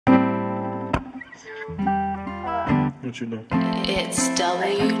What you know? It's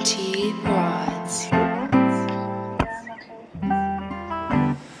WT Broads.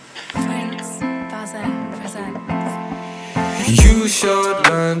 You should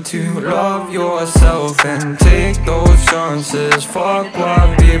learn to love yourself and take those chances. Fuck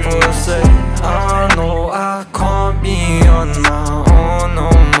what people say. I know I can't be on my own no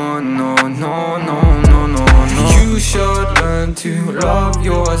more. No, no, no, no, no, no. You should learn to love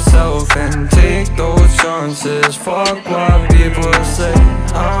yourself and take those chances. Fuck what people say.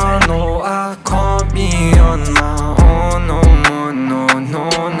 I know I can't be on my own no more. No, no,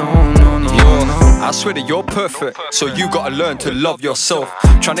 no, no, no. I swear that you're perfect, so you gotta learn to love yourself.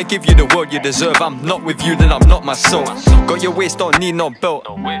 Tryna give you the world you deserve, I'm not with you, then I'm not myself. Got your waist, don't need no belt.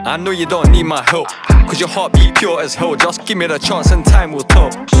 I know you don't need my help, cause your heart beat pure as hell. Just give me the chance and time will tell.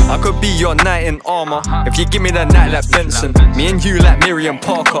 I could be your knight in armor, if you give me the night like Benson. Me and you like Miriam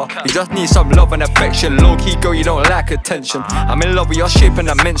Parker, you just need some love and affection. Low-key girl, you don't like attention. I'm in love with your shape and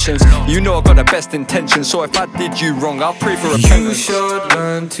dimensions. You know I got the best intentions, so if I did you wrong, I'll pray for repentance. You should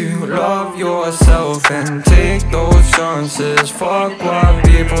learn to love yourself and take those chances. Fuck what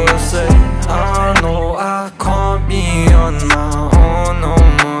people say. I know I can't be on my own no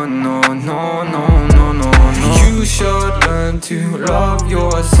more. No, no, no, no, no, no. You should learn to love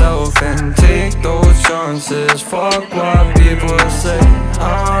yourself and take those chances. Fuck what people say.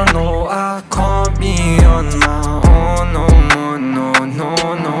 I know I can't be on my own no more. No, no,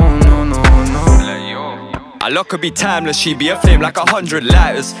 no, no, no, no. Our love could be timeless, she be a flame like 100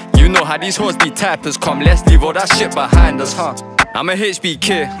 lighters. You know how these hoes be typers. Come, let's leave all that shit behind us, huh? I'm a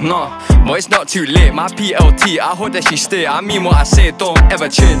HBK, no, but it's not too late. My PLT, I hope that she stay. I mean what I say, don't ever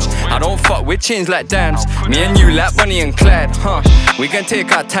change. I don't fuck with chains like dimes. Me and you like Bonnie and Clyde, huh? We can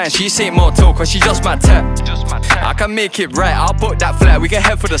take our time, she ain't mortal, cause she just my type. I can make it right, I'll book that flight, we can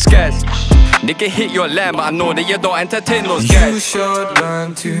head for the skies. They can hit your line, but I know that you don't entertain those guys. You should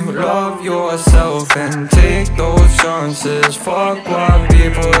learn to love yourself and take those chances. Fuck what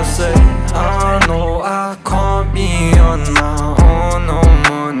people say. I know I can't be on my own no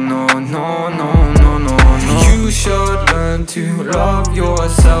more. No, no, no, no, no, no. You should learn to love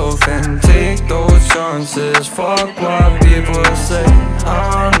yourself and take those chances. Fuck what people say.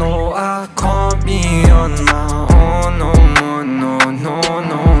 I know I can't be on my own no more. No, no, no,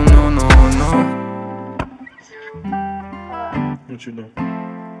 no, no, no. What you know?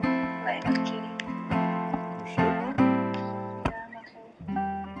 Like,